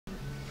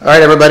All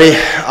right, everybody.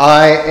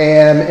 I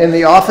am in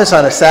the office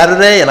on a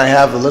Saturday, and I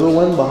have the little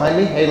one behind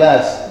me. Hey,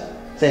 Laz,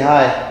 say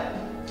hi.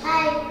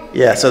 Hi.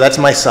 Yeah, so that's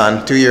my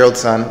son, 2-year-old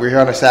son. We're here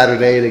on a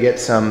Saturday to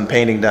get some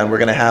painting done. We're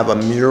going to have a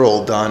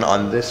mural done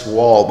on this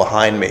wall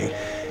behind me,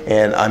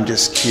 and I'm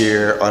just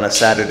here on a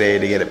Saturday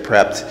to get it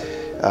prepped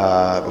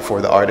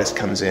before the artist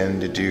comes in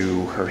to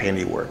do her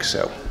handiwork.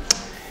 So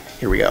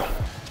here we go.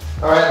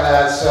 All right,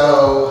 Laz,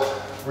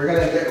 so we're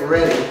going to get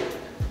ready.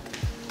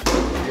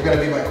 You're going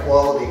to be my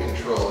quality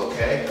control,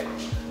 okay?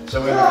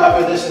 So we're going to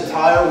cover this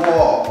entire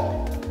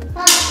wall.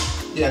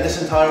 Yeah, this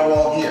entire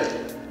wall here.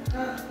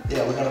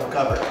 Yeah, we're going to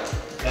cover it,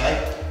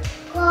 okay?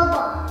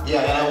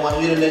 Yeah, and I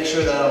want you to make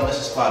sure that I don't miss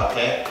a spot,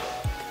 okay?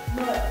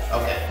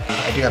 Okay.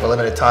 I do have a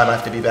limited time. I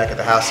have to be back at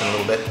the house in a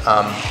little bit,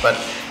 but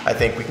I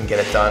think we can get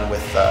it done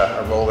with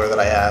a roller that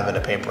I have and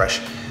a paintbrush.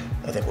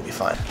 I think we'll be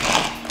fine.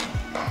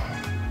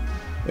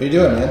 What are you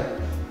doing,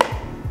 man?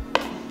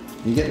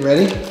 You getting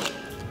ready?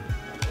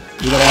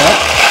 You gonna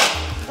help?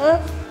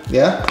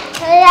 Yeah?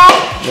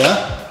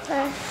 Yeah?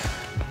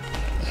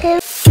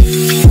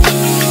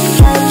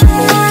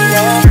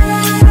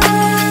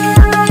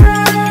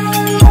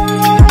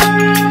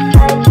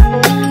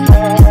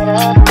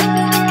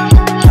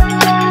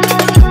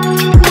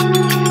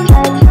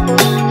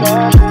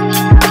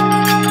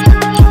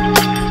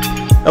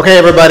 Okay,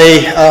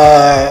 everybody,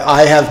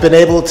 I have been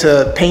able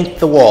to paint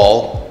the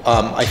wall.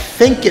 I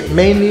think it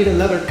may need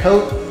another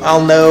coat.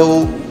 I'll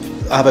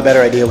have a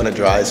better idea when it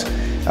dries.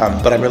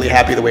 But I'm really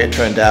happy the way it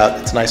turned out.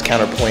 It's a nice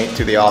counterpoint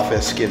to the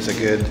office, gives a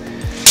good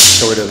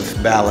sort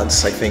of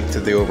balance, I think, to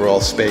the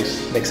overall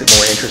space, makes it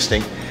more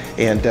interesting.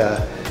 And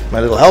my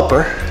little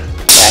helper,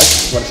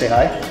 Laz, you want to say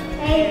hi?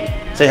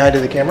 Hi. Say hi to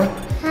the camera.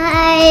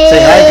 Hi.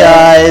 Say hi,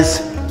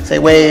 guys. Say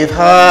wave.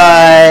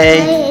 Hi.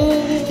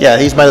 Yeah,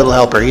 he's my little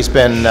helper. He's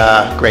been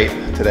great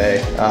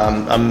today.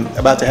 I'm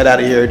about to head out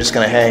of here, just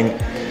going to hang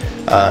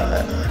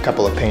a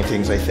couple of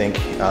paintings, I think.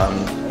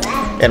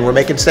 And we're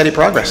making steady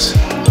progress.